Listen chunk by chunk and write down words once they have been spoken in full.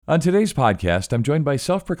On today's podcast, I'm joined by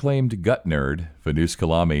self-proclaimed gut nerd, Vanus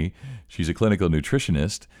Kalami. She's a clinical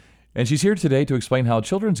nutritionist, and she's here today to explain how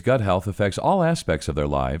children's gut health affects all aspects of their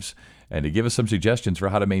lives and to give us some suggestions for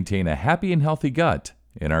how to maintain a happy and healthy gut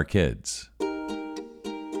in our kids.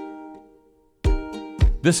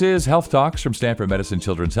 This is Health Talks from Stanford Medicine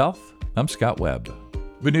Children's Health. I'm Scott Webb.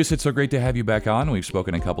 Vanus, it's so great to have you back on. We've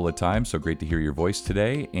spoken a couple of times, so great to hear your voice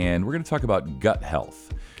today, and we're going to talk about gut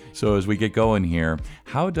health. So as we get going here,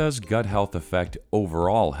 how does gut health affect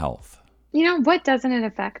overall health? What doesn't it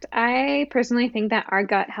affect? I personally think that our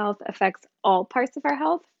gut health affects all parts of our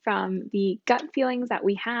health, from the gut feelings that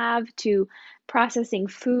we have to processing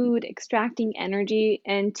food, extracting energy,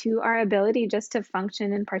 and to our ability just to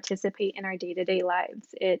function and participate in our day-to-day lives.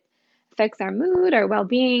 It affects our mood, our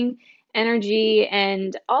well-being, energy,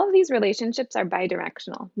 and all of these relationships are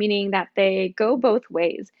bidirectional, meaning that they go both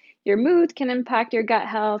ways. Your mood can impact your gut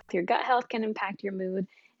health can impact your mood,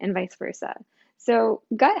 and vice versa. So,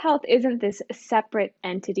 gut health isn't this separate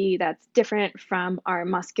entity that's different from our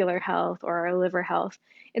muscular health or our liver health.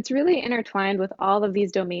 It's really intertwined with all of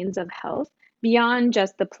these domains of health beyond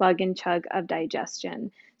just the plug and chug of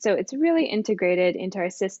digestion. So, it's really integrated into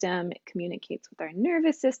our system. It communicates with our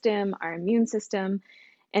nervous system, our immune system,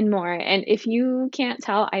 and more. And if you can't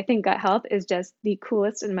tell, I think gut health is just the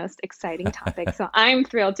coolest and most exciting topic. So I'm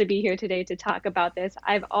thrilled to be here today to talk about this.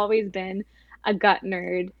 I've always been a gut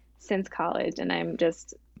nerd since college, and I'm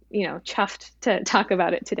just, chuffed to talk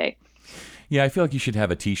about it today. Yeah, I feel like you should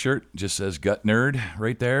have a t-shirt just says gut nerd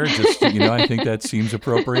right there. Just, I think that seems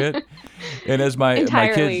appropriate. And as my kids,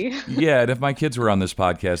 Entirely. yeah, and if my kids were on this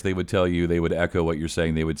podcast, they would tell you, they would echo what you're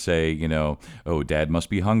saying. They would say, oh, dad must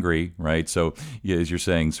be hungry, right? So yeah, as you're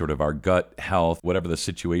saying, sort of our gut health, whatever the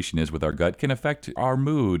situation is with our gut, can affect our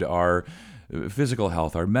mood, our physical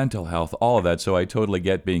health, our mental health, all of that. So I totally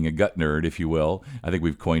get being a gut nerd, if you will. I think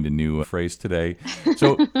we've coined a new phrase today.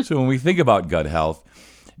 So when we think about gut health,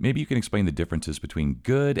 maybe you can explain the differences between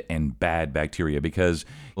good and bad bacteria, because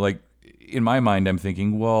in my mind, I'm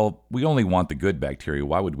thinking, well, we only want the good bacteria.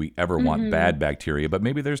 Why would we ever want hmm bad bacteria? But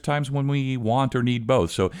maybe there's times when we want or need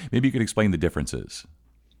both. So maybe you could explain the differences.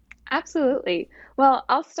 Absolutely. Well,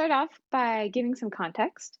 I'll start off by giving some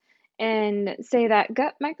context and say that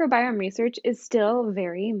gut microbiome research is still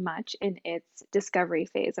very much in its discovery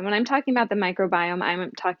phase. And when I'm talking about the microbiome,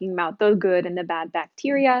 I'm talking about the good and the bad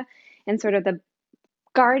bacteria and sort of the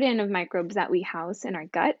garden of microbes that we house in our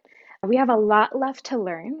gut. We have a lot left to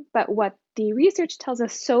learn, but what the research tells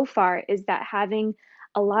us so far is that having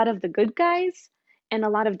a lot of the good guys and a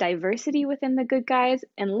lot of diversity within the good guys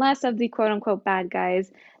and less of the quote unquote bad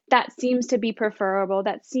guys, that seems to be preferable.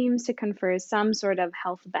 That seems to confer some sort of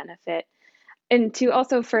health benefit. And to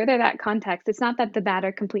also further that context, it's not that the bad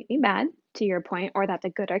are completely bad, to your point, or that the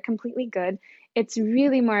good are completely good. It's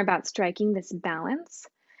really more about striking this balance.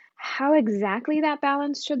 How exactly that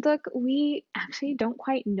balance should look, we actually don't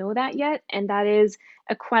quite know that yet. And that is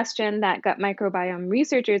a question that gut microbiome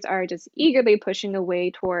researchers are just eagerly pushing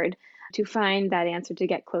away toward to find that answer to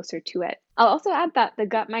get closer to it. I'll also add that the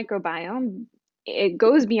gut microbiome, it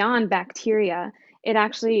goes beyond bacteria. It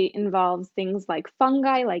actually involves things like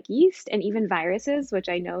fungi, like yeast, and even viruses, which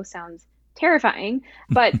I know sounds terrifying,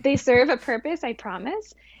 but they serve a purpose, I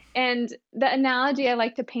promise. And the analogy I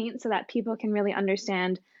like to paint so that people can really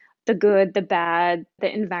understand the good, the bad,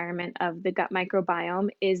 the environment of the gut microbiome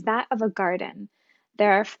is that of a garden.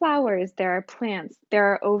 There are flowers, there are plants,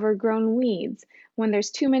 there are overgrown weeds. When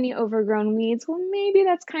there's too many overgrown weeds, well, maybe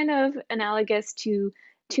that's kind of analogous to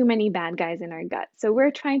too many bad guys in our gut. So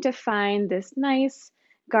we're trying to find this nice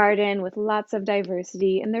garden with lots of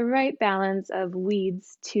diversity and the right balance of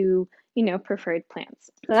weeds to, preferred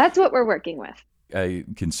plants. So that's what we're working with. I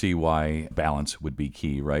can see why balance would be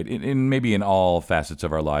key, right? In maybe in all facets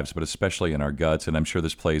of our lives, but especially in our guts. And I'm sure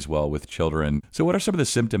this plays well with children. So what are some of the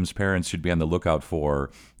symptoms parents should be on the lookout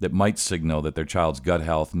for that might signal that their child's gut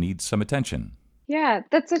health needs some attention? Yeah,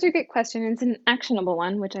 that's such a great question. It's an actionable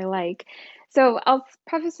one, which I like. So I'll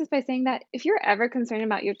preface this by saying that if you're ever concerned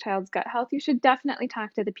about your child's gut health, you should definitely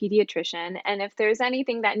talk to the pediatrician. And if there's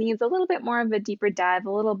anything that needs a little bit more of a deeper dive,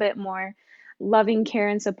 a little bit more loving care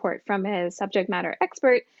and support from his subject matter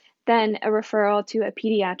expert, then a referral to a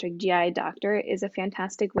pediatric GI doctor is a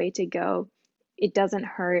fantastic way to go. It doesn't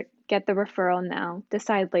hurt. Get the referral now.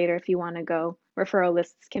 Decide later if you want to go. Referral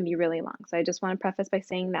lists can be really long. So I just want to preface by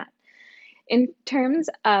saying that. In terms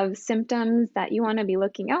of symptoms that you want to be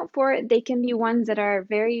looking out for, they can be ones that are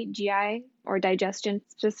very GI or digestion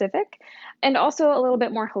specific and also a little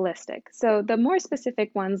bit more holistic. So the more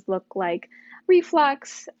specific ones look like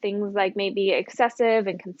reflux, things like maybe excessive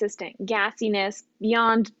and consistent gassiness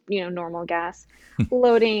beyond, normal gas,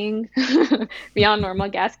 bloating, beyond normal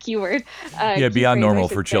gas, keyword, Yeah, key beyond phrase, I normal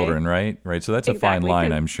for should say. children, right? Right. So that's a fine Exactly, line,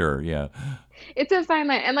 because I'm sure. Yeah. it's a fine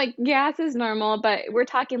line. And like gas is normal, but we're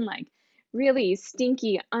talking like really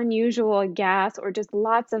stinky, unusual gas or just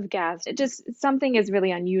lots of gas. It just something is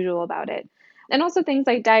really unusual about it. And also things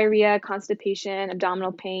like diarrhea, constipation,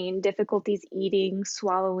 abdominal pain, difficulties eating,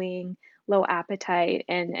 swallowing, low appetite,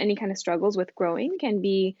 and any kind of struggles with growing can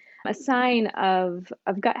be a sign of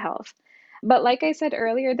gut health. But like I said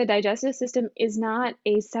earlier, the digestive system is not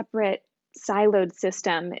a separate siloed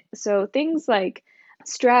system. So things like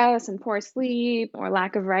stress and poor sleep or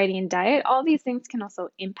lack of variety in diet, all these things can also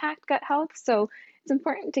impact gut health. So it's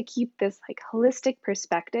important to keep this like holistic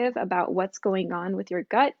perspective about what's going on with your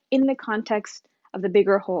gut in the context of the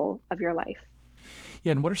bigger whole of your life.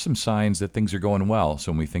 Yeah. And what are some signs that things are going well?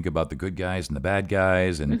 So when we think about the good guys and the bad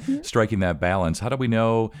guys and Mhm. striking that balance, how do we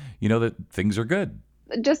know, that things are good?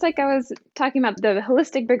 Just like I was talking about the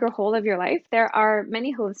holistic bigger whole of your life, there are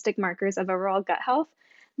many holistic markers of overall gut health.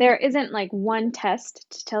 There isn't like one test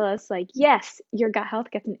to tell us like, yes, your gut health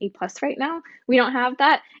gets an A plus right now. We don't have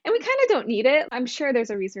that, and we kind of don't need it. I'm sure there's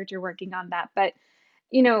a researcher working on that, but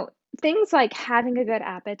you know, things like having a good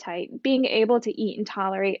appetite, being able to eat and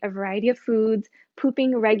tolerate a variety of foods,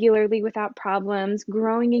 pooping regularly without problems,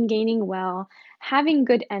 growing and gaining well, having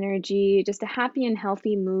good energy, just a happy and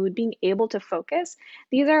healthy mood, being able to focus,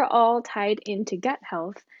 these are all tied into gut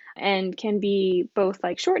health and can be both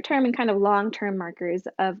like short term and kind of long term markers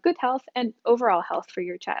of good health and overall health for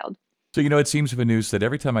your child. So, it seems for news that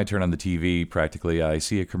every time I turn on the TV, practically, I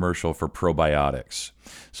see a commercial for probiotics.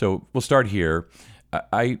 So, we'll start here.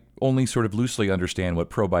 I only sort of loosely understand what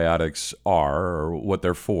probiotics are or what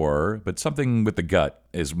they're for, but something with the gut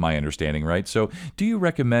is my understanding, right? So, do you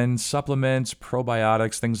recommend supplements,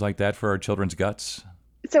 probiotics, things like that for our children's guts?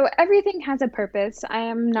 So everything has a purpose. I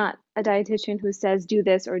am not a dietitian who says do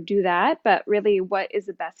this or do that, but really what is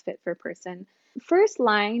the best fit for a person. First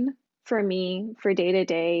line for me for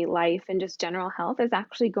day-to-day life and just general health is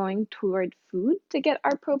actually going toward food to get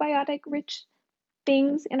our probiotic rich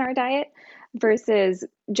things in our diet versus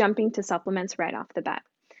jumping to supplements right off the bat.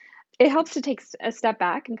 It helps to take a step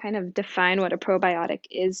back and kind of define what a probiotic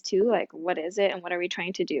is too, like what is it and what are we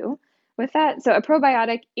trying to do with that. So a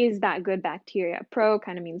probiotic is that good bacteria. Pro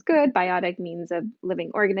kind of means good, biotic means a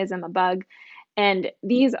living organism, a bug. And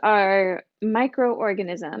these are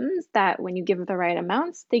microorganisms that when you give the right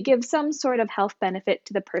amounts, they give some sort of health benefit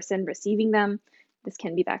to the person receiving them. This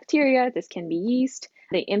can be bacteria, this can be yeast.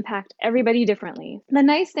 They impact everybody differently. The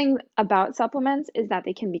nice thing about supplements is that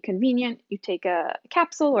they can be convenient. You take a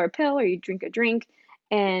capsule or a pill or you drink a drink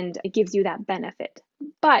and it gives you that benefit.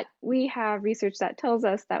 But we have research that tells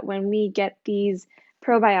us that when we get these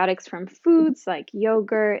probiotics from foods like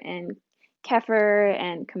yogurt and kefir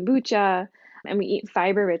and kombucha, and we eat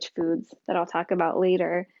fiber rich foods that I'll talk about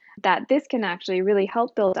later, that this can actually really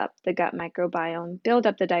help build up the gut microbiome, build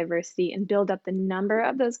up the diversity, and build up the number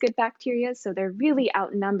of those good bacteria. So they're really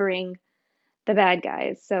outnumbering the bad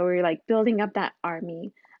guys. So we're like building up that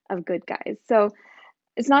army of good guys. So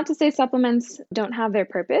it's not to say supplements don't have their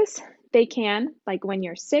purpose. They can, like when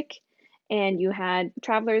you're sick and you had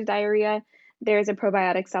traveler's diarrhea, there's a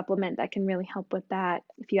probiotic supplement that can really help with that.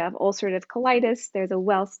 If you have ulcerative colitis, there's a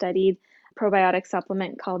well studied probiotic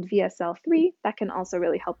supplement called VSL3 that can also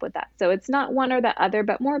really help with that. So it's not one or the other,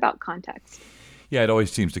 but more about context. Yeah, it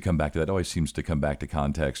always seems to come back to that. Always seems to come back to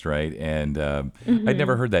context, right? And I'd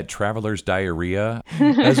never Hmm. heard that traveler's diarrhea.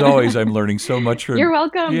 As always, I'm learning so much You're from.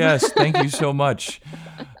 welcome. Yes, thank you so much,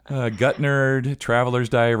 gut nerd, traveler's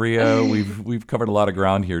diarrhea. We've covered a lot of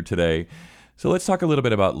ground here today. So let's talk a little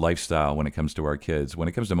bit about lifestyle when it comes to our kids. When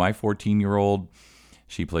it comes to my 14-year-old,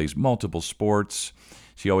 she plays multiple sports.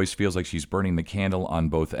 She always feels like she's burning the candle on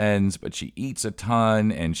both ends, but she eats a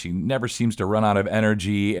ton and she never seems to run out of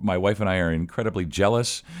energy. My wife and I are incredibly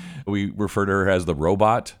jealous. We refer to her as the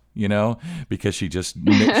robot, because she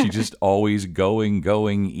just always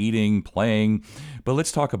going, eating, playing. But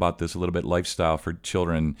let's talk about this a little bit, lifestyle for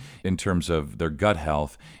children in terms of their gut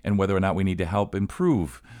health and whether or not we need to help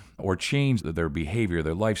improve or change their behavior,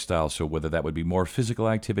 their lifestyle. So whether that would be more physical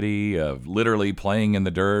activity, of literally playing in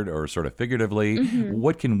the dirt, or sort of figuratively, Hmm.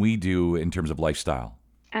 what can we do in terms of lifestyle?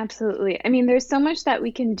 Absolutely. I mean, there's so much that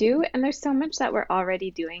we can do, and there's so much that we're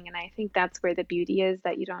already doing. And I think that's where the beauty is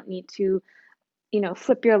that you don't need to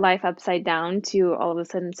flip your life upside down to all of a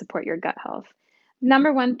sudden support your gut health.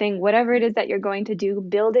 Number one thing, whatever it is that you're going to do,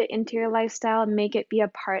 build it into your lifestyle, make it be a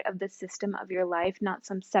part of the system of your life, not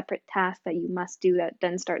some separate task that you must do that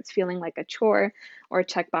then starts feeling like a chore or a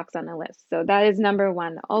checkbox on a list. So that is number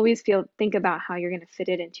one. Always think about how you're going to fit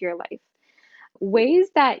it into your life. Ways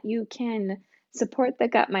that you can support the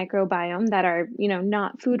gut microbiome that are,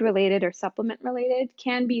 not food related or supplement related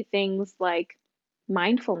can be things like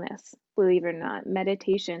mindfulness, believe it or not,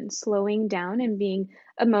 meditation, slowing down and being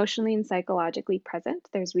emotionally and psychologically present.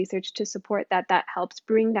 There's research to support that that helps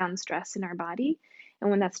bring down stress in our body. And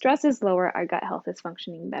when that stress is lower, our gut health is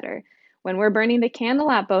functioning better. When we're burning the candle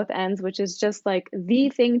at both ends, which is just like the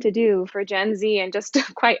thing to do for Gen Z and just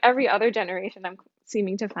quite every other generation I'm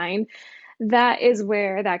seeming to find, that is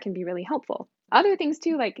where that can be really helpful. Other things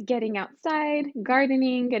too, like getting outside,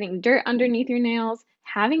 gardening, getting dirt underneath your nails,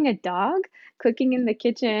 having a dog, cooking in the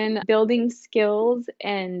kitchen, building skills,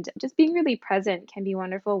 and just being really present can be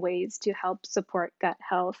wonderful ways to help support gut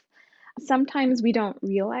health. Sometimes we don't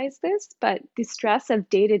realize this, but the stress of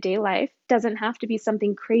day to day life doesn't have to be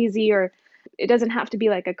something crazy, or it doesn't have to be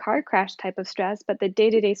like a car crash type of stress, but the day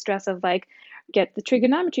to day stress of like, get the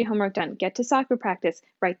trigonometry homework done, get to soccer practice,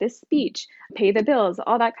 write this speech, pay the bills,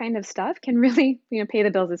 all that kind of stuff can really, pay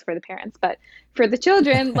the bills is for the parents, but for the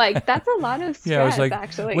children, like that's a lot of Yeah, I was stress like,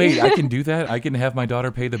 actually. wait, I can do that? I can have my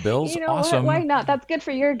daughter pay the bills? You know what? Why Awesome. not? That's good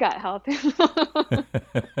for your gut health.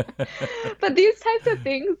 But these types of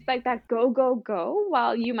things, like that go, go, go,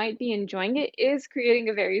 while you might be enjoying it, is creating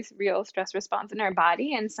a very real stress response in our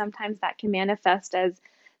body. And sometimes that can manifest as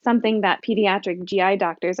something that pediatric GI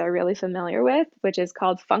doctors are really familiar with, which is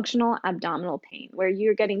called functional abdominal pain, where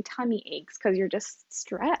you're getting tummy aches because you're just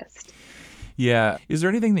stressed. Yeah. Is there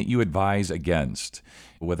anything that you advise against,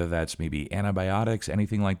 whether that's maybe antibiotics,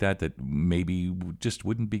 anything like that, that maybe just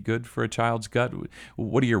wouldn't be good for a child's gut?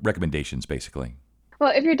 What are your recommendations, basically?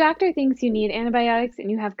 Well, if your doctor thinks you need antibiotics and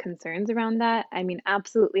you have concerns around that, I mean,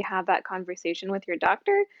 absolutely have that conversation with your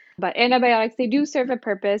doctor. But antibiotics, they do serve a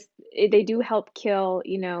purpose. They do help kill,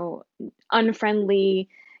 unfriendly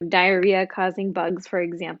diarrhea causing bugs, for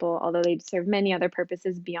example, although they serve many other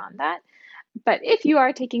purposes beyond that. But if you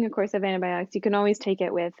are taking a course of antibiotics, you can always take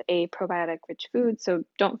it with a probiotic rich food. So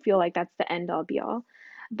don't feel like that's the end all be all.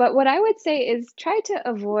 But what I would say is try to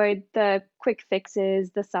avoid the quick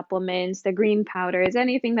fixes, the supplements, the green powders,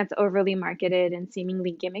 anything that's overly marketed and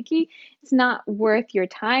seemingly gimmicky. It's not worth your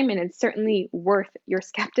time, and it's certainly worth your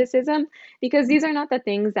skepticism, because these are not the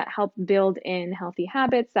things that help build in healthy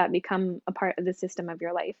habits that become a part of the system of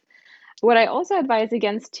your life. What I also advise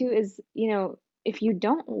against too is, if you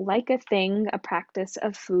don't like a thing, a practice,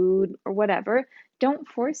 a food, or whatever, don't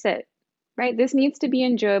force it, right? This needs to be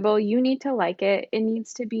enjoyable. You need to like it. It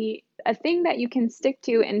needs to be a thing that you can stick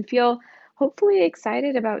to and feel hopefully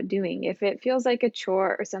excited about doing. If it feels like a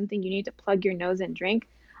chore or something you need to plug your nose and drink,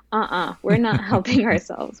 we're not helping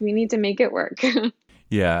ourselves. We need to make it work.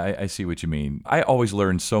 Yeah, I see what you mean. I always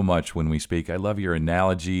learn so much when we speak. I love your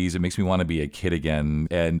analogies. It makes me want to be a kid again.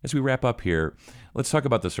 And as we wrap up here, let's talk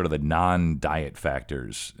about the sort of the non-diet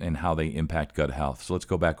factors and how they impact gut health. So let's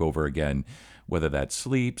go back over again, whether that's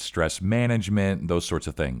sleep, stress management, those sorts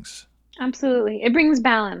of things. Absolutely. It brings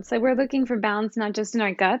balance. Like we're looking for balance not just in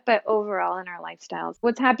our gut, but overall in our lifestyles.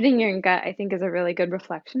 What's happening in your gut, I think, is a really good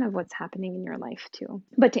reflection of what's happening in your life too.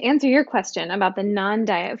 But to answer your question about the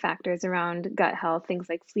non-diet factors around gut health, things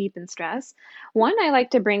like sleep and stress, one I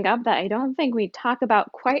like to bring up that I don't think we talk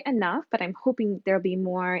about quite enough, but I'm hoping there'll be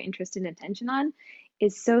more interest and attention on,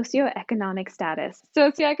 is socioeconomic status.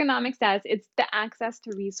 Socioeconomic status, it's the access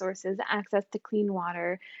to resources, access to clean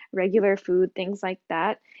water, regular food, things like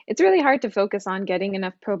that. It's really hard to focus on getting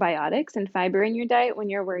enough probiotics and fiber in your diet when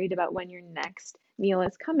you're worried about when your next meal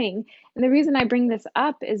is coming. And the reason I bring this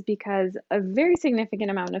up is because a very significant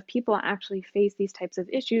amount of people actually face these types of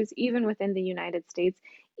issues, even within the United States,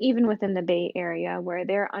 even within the Bay Area, where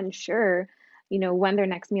they're unsure, when their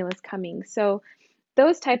next meal is coming. So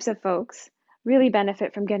those types of folks really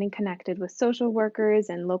benefit from getting connected with social workers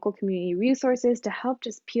and local community resources to help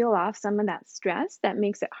just peel off some of that stress that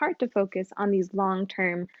makes it hard to focus on these long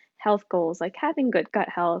term health goals like having good gut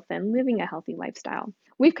health and living a healthy lifestyle.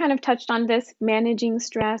 We've kind of touched on this managing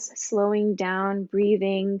stress, slowing down,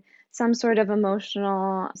 breathing, some sort of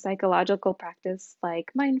emotional, psychological practice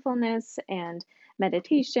like mindfulness and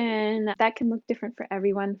meditation. That can look different for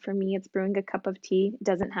everyone. For me, it's brewing a cup of tea. It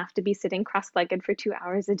doesn't have to be sitting cross legged for 2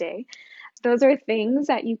 hours a day. Those are things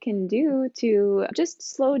that you can do to just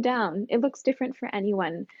slow down. It looks different for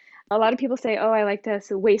anyone. A lot of people say, oh, I like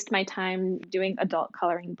to waste my time doing adult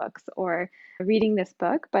coloring books or reading this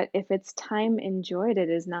book. But if it's time enjoyed, it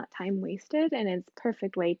is not time wasted. And it's a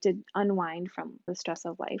perfect way to unwind from the stress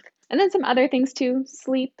of life. And then some other things too: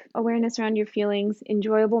 sleep, awareness around your feelings,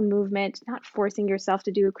 enjoyable movement, not forcing yourself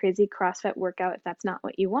to do a crazy CrossFit workout if that's not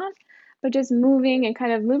what you want, but just moving and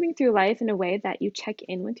kind of moving through life in a way that you check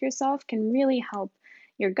in with yourself can really help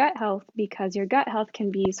your gut health, because your gut health can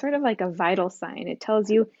be sort of like a vital sign. It tells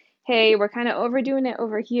you, hey, we're kind of overdoing it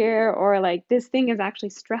over here, or like this thing is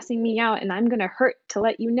actually stressing me out and I'm going to hurt to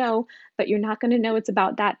let you know, but you're not going to know it's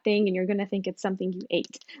about that thing and you're going to think it's something you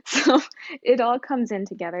ate. So it all comes in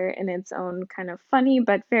together in its own kind of funny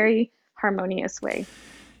but very harmonious way.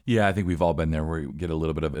 Yeah, I think we've all been there where you get a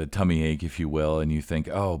little bit of a tummy ache, if you will, and you think,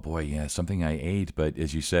 oh boy, yeah, something I ate. But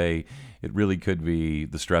as you say, it really could be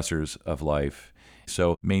the stressors of life.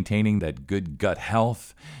 So maintaining that good gut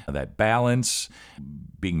health, that balance,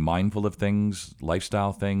 being mindful of things,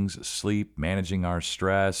 lifestyle things, sleep, managing our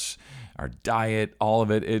stress, our diet, all of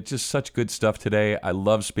it. It's just such good stuff today. I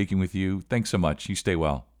love speaking with you. Thanks so much. You stay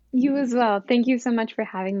well. You as well. Thank you so much for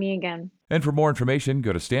having me again. And for more information,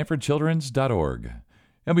 go to stanfordchildrens.org.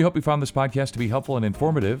 And we hope you found this podcast to be helpful and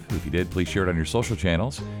informative. If you did, please share it on your social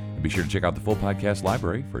channels. And be sure to check out the full podcast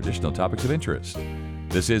library for additional topics of interest.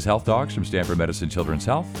 This is Health Talks from Stanford Medicine Children's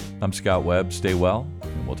Health. I'm Scott Webb. Stay well,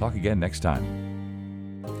 and we'll talk again next time.